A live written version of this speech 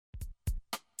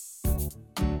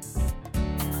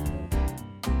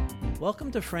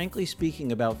Welcome to Frankly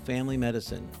Speaking About Family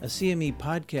Medicine, a CME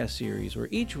podcast series where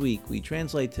each week we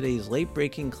translate today's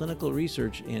late-breaking clinical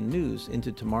research and news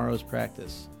into tomorrow's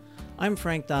practice. I'm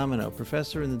Frank Domino,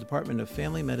 professor in the Department of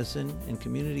Family Medicine and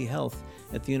Community Health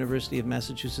at the University of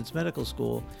Massachusetts Medical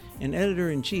School and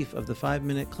editor-in-chief of the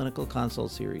 5-Minute Clinical Consult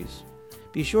series.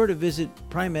 Be sure to visit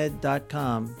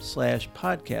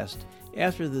primed.com/podcast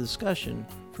after the discussion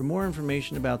for more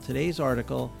information about today's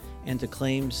article and to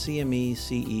claim CME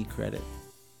CE credit.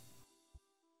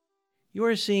 You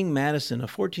are seeing Madison, a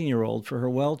 14-year-old, for her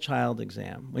well child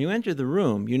exam. When you enter the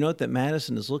room, you note that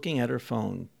Madison is looking at her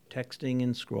phone, texting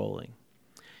and scrolling.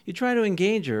 You try to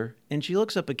engage her, and she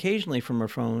looks up occasionally from her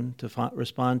phone to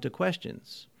respond to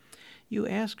questions. You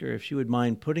ask her if she would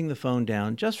mind putting the phone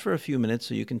down just for a few minutes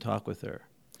so you can talk with her.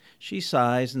 She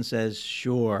sighs and says,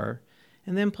 "Sure,"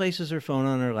 and then places her phone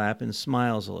on her lap and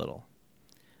smiles a little.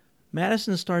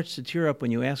 Madison starts to tear up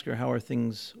when you ask her how are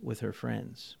things with her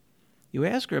friends. You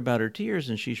ask her about her tears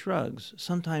and she shrugs.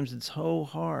 Sometimes it's so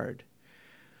hard.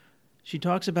 She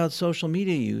talks about social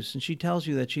media use and she tells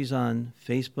you that she's on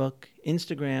Facebook,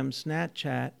 Instagram,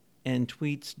 Snapchat, and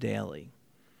tweets daily.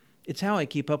 "It's how I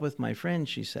keep up with my friends,"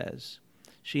 she says.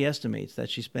 She estimates that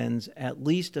she spends at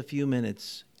least a few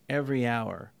minutes every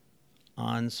hour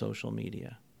on social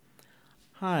media.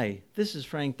 Hi, this is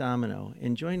Frank Domino,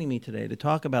 and joining me today to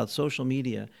talk about social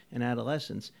media and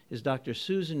adolescence is Dr.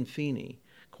 Susan Feeney,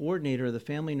 coordinator of the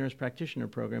Family Nurse Practitioner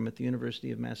Program at the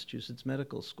University of Massachusetts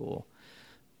Medical School.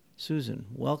 Susan,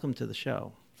 welcome to the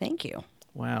show. Thank you.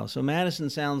 Wow, so Madison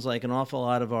sounds like an awful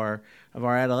lot of our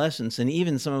adolescents and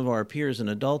even some of our peers in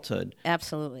adulthood.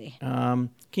 Absolutely. Can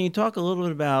you talk a little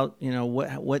bit about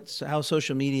how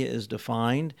social media is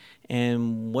defined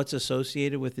and what's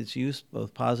associated with its use,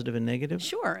 both positive and negative?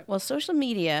 Sure. Well, social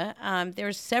media, there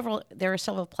are several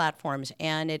platforms,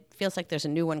 and it feels like there's a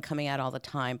new one coming out all the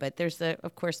time. But there's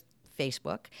of course,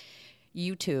 Facebook,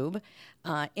 YouTube,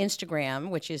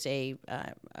 Instagram, which is a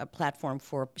platform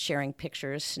for sharing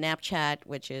pictures, Snapchat,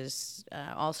 which is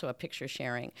also a picture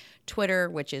sharing, Twitter,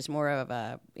 which is more of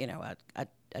a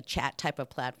chat type of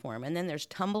platform, and then there's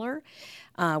Tumblr,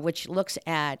 which looks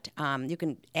at you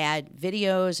can add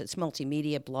videos, it's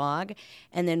multimedia blog,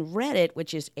 and then Reddit,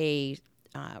 which is a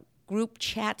group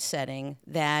chat setting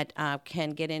that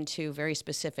can get into very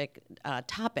specific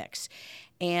topics,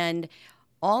 and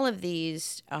all of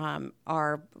these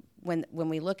are, when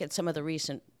we look at some of the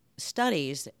recent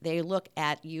studies, they look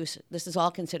at use. This is all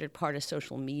considered part of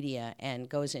social media and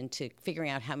goes into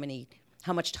figuring out how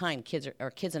much time kids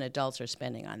and adults are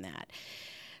spending on that.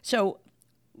 So,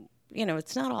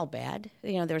 it's not all bad.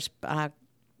 There's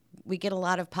we get a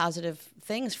lot of positive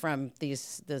things from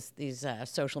these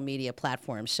social media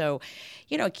platforms. So,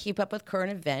 keep up with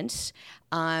current events.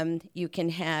 You can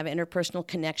have interpersonal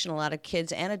connection. A lot of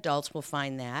kids and adults will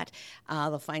find that.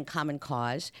 They'll find common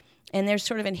cause. And there's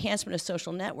sort of enhancement of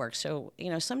social networks. So,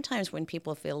 sometimes when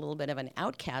people feel a little bit of an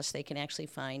outcast, they can actually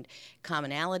find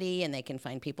commonality and they can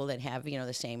find people that have,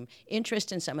 the same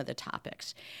interest in some of the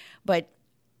topics. But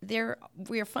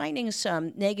we're finding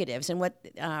some negatives, and what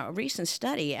a recent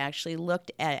study actually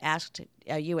asked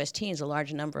U.S. teens, a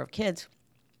large number of kids,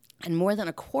 and more than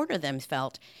a quarter of them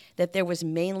felt that there was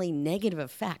mainly negative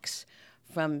effects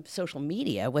from social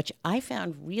media, which I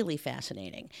found really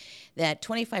fascinating. That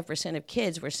 25% of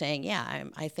kids were saying,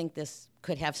 I think this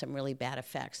could have some really bad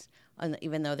effects,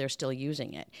 even though they're still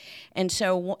using it. And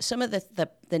so some of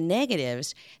the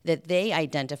negatives that they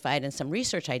identified and some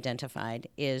research identified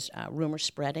is rumor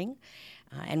spreading.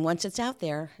 And once it's out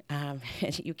there,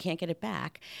 you can't get it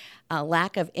back.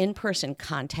 Lack of in-person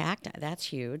contact, that's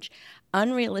huge.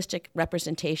 Unrealistic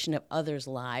representation of others'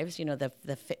 lives,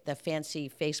 the fancy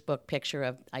Facebook picture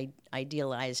of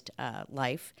idealized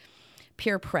life.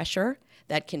 Peer pressure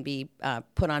that can be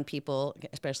put on people,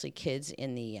 especially kids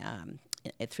in the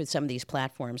through some of these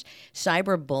platforms,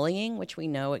 cyberbullying, which we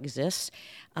know exists,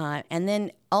 and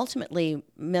then ultimately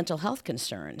mental health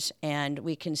concerns. And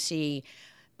we can see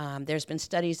there's been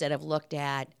studies that have looked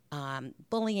at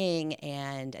bullying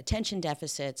and attention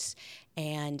deficits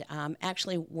and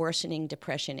actually worsening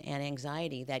depression and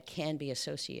anxiety that can be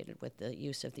associated with the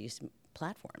use of these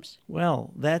platforms.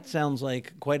 Well, that sounds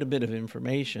like quite a bit of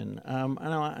information.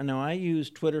 I know I use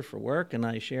Twitter for work and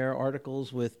I share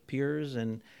articles with peers,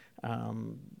 and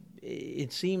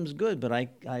it seems good, but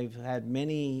I've had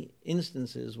many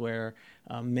instances where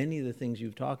many of the things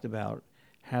you've talked about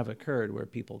have occurred, where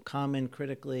people comment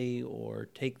critically or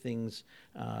take things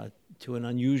to an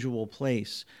unusual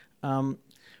place.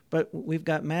 But we've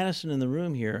got Madison in the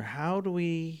room here.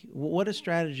 What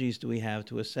strategies do we have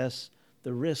to assess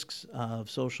the risks of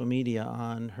social media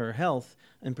on her health,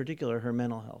 in particular her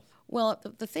mental health? Well,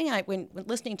 the thing when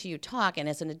listening to you talk, and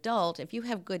as an adult, if you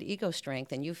have good ego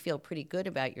strength and you feel pretty good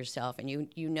about yourself, and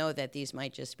you know that these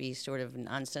might just be sort of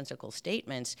nonsensical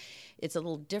statements, it's a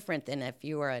little different than if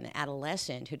you are an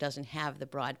adolescent who doesn't have the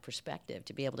broad perspective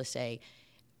to be able to say,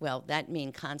 well, that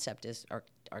mean concept is or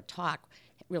talk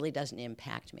really doesn't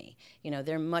impact me. You know,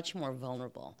 they're much more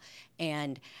vulnerable,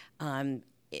 and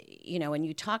you know, when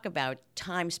you talk about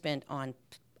time spent on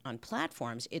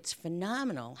platforms, it's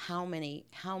phenomenal how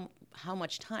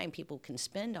much time people can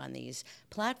spend on these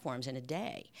platforms in a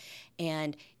day,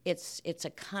 and it's a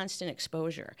constant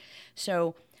exposure.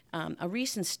 So a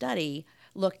recent study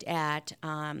looked at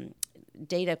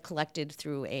data collected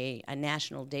through a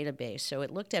national database. So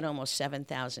it looked at almost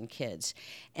 7,000 kids,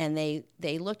 and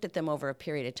they looked at them over a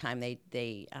period of time.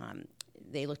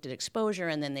 They looked at exposure,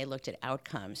 and then they looked at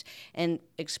outcomes. And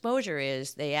exposure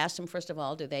is, they asked them, first of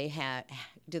all, do they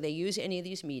use any of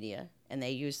these media? And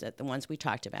they used the ones we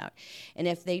talked about. And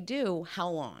if they do, how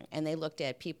long? And they looked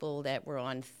at people that were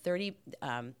on 30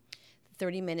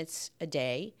 minutes a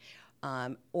day,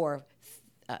 or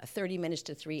 30 minutes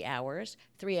to 3 hours,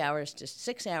 3 hours to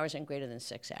 6 hours, and greater than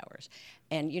 6 hours.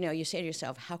 And, you know, you say to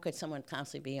yourself, how could someone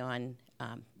constantly be on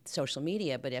social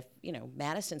media? But if, you know,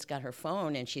 Madison's got her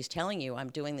phone and she's telling you, I'm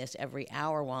doing this every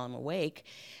hour while I'm awake,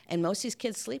 and most of these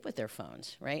kids sleep with their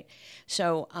phones, right?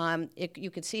 So you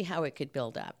could see how it could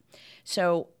build up.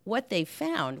 So what they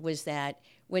found was that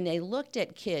when they looked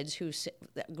at kids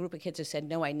a group of kids who said,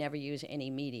 no, I never use any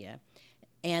media,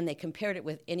 and they compared it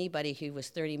with anybody who was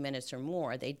 30 minutes or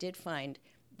more, they did find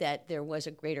that there was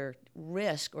a greater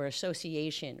risk or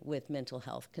association with mental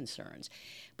health concerns.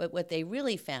 But what they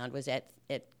really found was that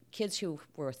at kids who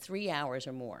were 3 hours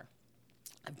or more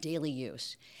of daily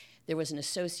use, there was an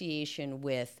association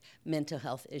with mental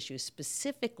health issues.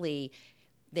 Specifically,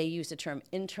 they use the term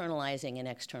internalizing and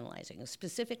externalizing,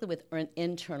 specifically with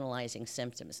internalizing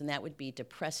symptoms, and that would be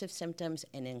depressive symptoms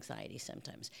and anxiety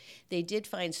symptoms. They did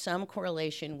find some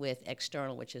correlation with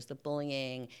external, which is the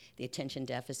bullying, the attention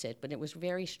deficit, but it was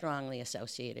very strongly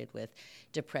associated with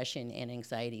depression and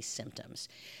anxiety symptoms.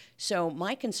 So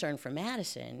my concern for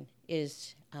Madison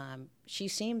is she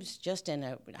seems just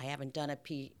I haven't done a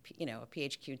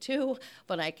PHQ-2,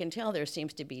 but I can tell there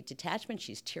seems to be detachment.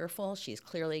 She's tearful. She's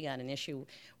clearly got an issue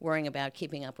worrying about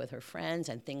keeping up with her friends,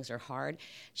 and things are hard.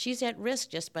 She's at risk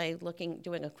just by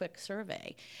doing a quick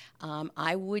survey.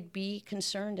 I would be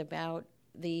concerned about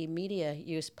the media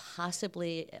use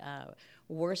possibly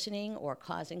worsening or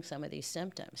causing some of these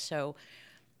symptoms. So,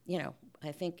 you know,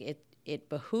 I think it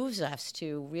behooves us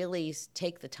to really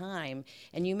take the time,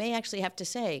 and you may actually have to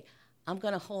say, I'm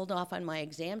going to hold off on my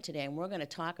exam today, and we're going to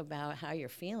talk about how you're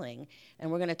feeling,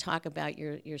 and we're going to talk about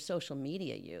your social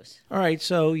media use. All right,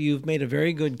 so you've made a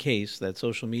very good case that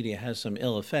social media has some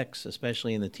ill effects,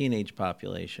 especially in the teenage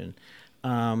population.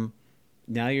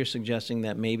 Now you're suggesting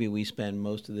that maybe we spend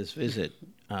most of this visit.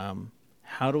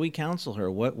 How do we counsel her?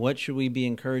 What should we be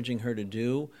encouraging her to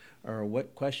do? Or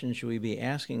what questions should we be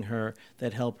asking her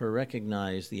that help her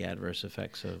recognize the adverse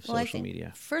effects of social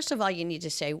media? First of all, you need to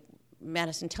say,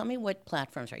 Madison, tell me, what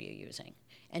platforms are you using?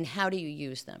 And how do you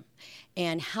use them?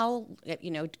 And how, you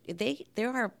know,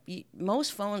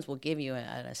 most phones will give you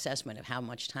an assessment of how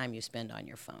much time you spend on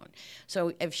your phone.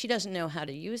 So if she doesn't know how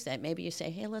to use that, maybe you say,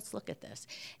 hey, let's look at this.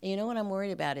 And you know what I'm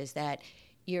worried about is that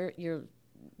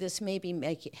this may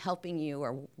be helping you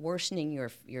or worsening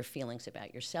your feelings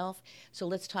about yourself. So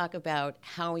let's talk about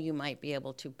how you might be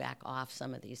able to back off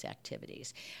some of these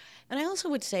activities. And I also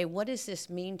would say, what does this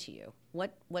mean to you?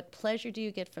 What pleasure do you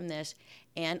get from this?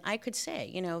 And I could say,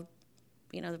 you know,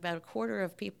 about a quarter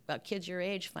of kids your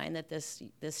age find that this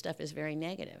stuff is very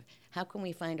negative. How can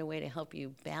we find a way to help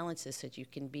you balance this so that you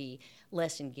can be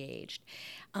less engaged?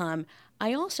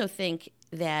 I also think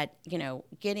that, you know,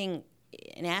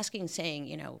 saying,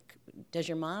 you know, does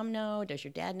your mom know? Does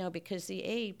your dad know? Because the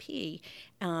AAP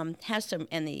has some,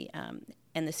 and the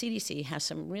CDC has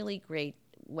some really great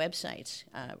websites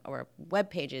or web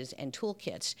pages and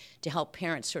toolkits to help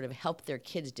parents sort of help their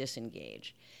kids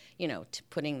disengage. You know, to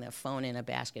putting the phone in a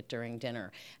basket during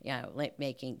dinner, you know,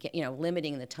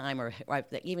 limiting the time, or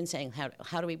even saying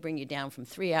how do we bring you down from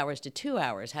 3 hours to 2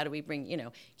 hours? How do we bring, you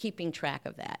know, keeping track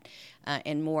of that,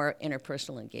 and more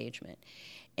interpersonal engagement.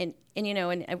 And you know,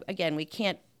 and again,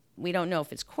 we don't know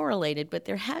if it's correlated, but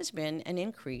there has been an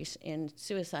increase in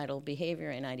suicidal behavior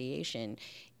and ideation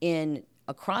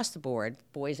across the board,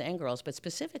 boys and girls, but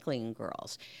specifically in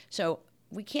girls. So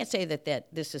we can't say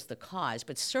that this is the cause,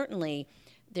 but certainly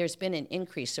there's been an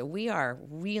increase. So we are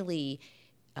really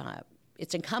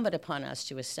it's incumbent upon us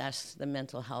to assess the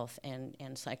mental health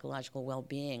and psychological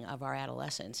well-being of our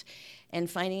adolescents, and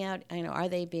finding out, are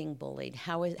they being bullied?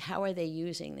 How are they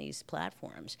using these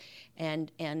platforms?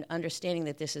 And understanding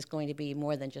that this is going to be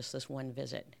more than just this one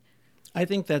visit. I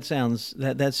think that sounds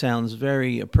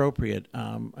very appropriate.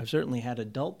 I've certainly had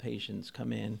adult patients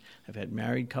come in. I've had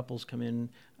married couples come in,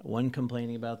 one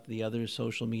complaining about the other's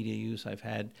social media use. I've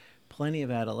had plenty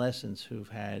of adolescents who've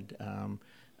had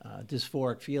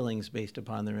dysphoric feelings based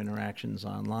upon their interactions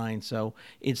online. So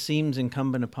it seems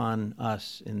incumbent upon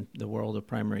us in the world of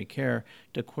primary care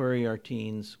to query our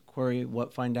teens,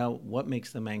 find out what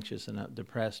makes them anxious and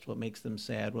depressed, what makes them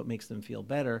sad, what makes them feel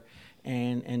better,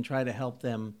 and try to help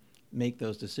them make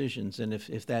those decisions. And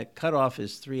if that cutoff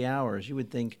is 3 hours, you would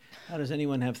think, how does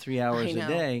anyone have 3 hours a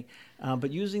day?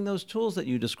 But using those tools that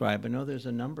you describe, I know there's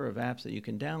a number of apps that you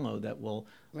can download that will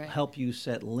help you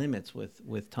set limits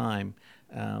with time.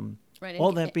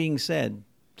 All that being said,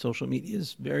 social media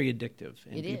is very addictive,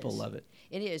 and people love it.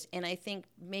 It is, and I think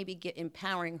maybe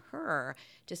empowering her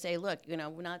to say, look, we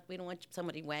don't want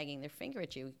somebody wagging their finger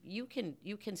at you. You can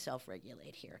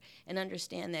self-regulate here, and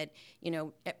understand that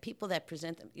people that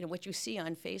present them, what you see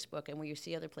on Facebook and where you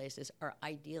see other places are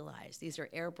idealized. These are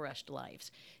airbrushed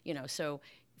lives, So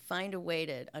find a way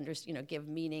to give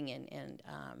meaning and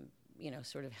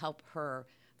sort of help her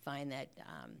find that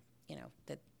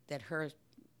that her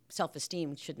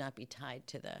self-esteem should not be tied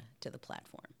to the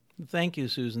platform. Thank you,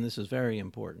 Susan. This is very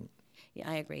important. Yeah,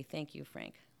 I agree. Thank you,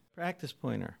 Frank. Practice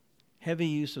pointer. Heavy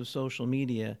use of social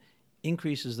media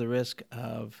increases the risk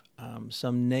of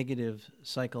some negative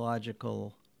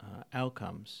psychological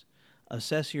outcomes.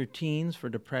 Assess your teens for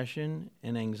depression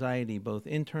and anxiety, both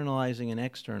internalizing and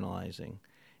externalizing,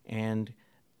 and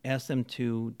ask them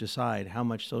to decide how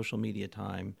much social media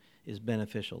time is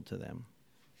beneficial to them.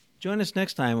 Join us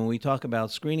next time when we talk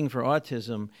about screening for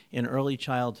autism in early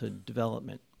childhood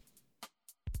development.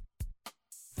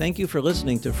 Thank you for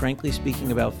listening to Frankly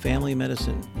Speaking About Family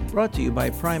Medicine, brought to you by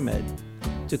Pri-Med.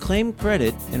 To claim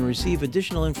credit and receive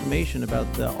additional information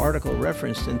about the article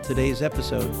referenced in today's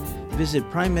episode, visit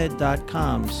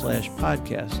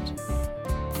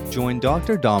primed.com/podcast. Join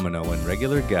Dr. Domino and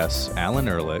regular guests Alan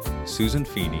Ehrlich, Susan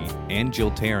Feeney, and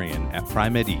Jill Tarian at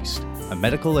Pri-Med East, a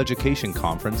medical education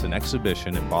conference and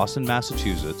exhibition in Boston,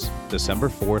 Massachusetts, December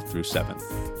 4th through 7th.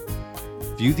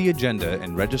 View the agenda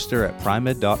and register at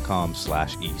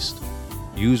primed.com/east.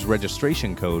 Use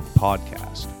registration code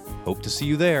PODCAST. Hope to see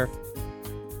you there.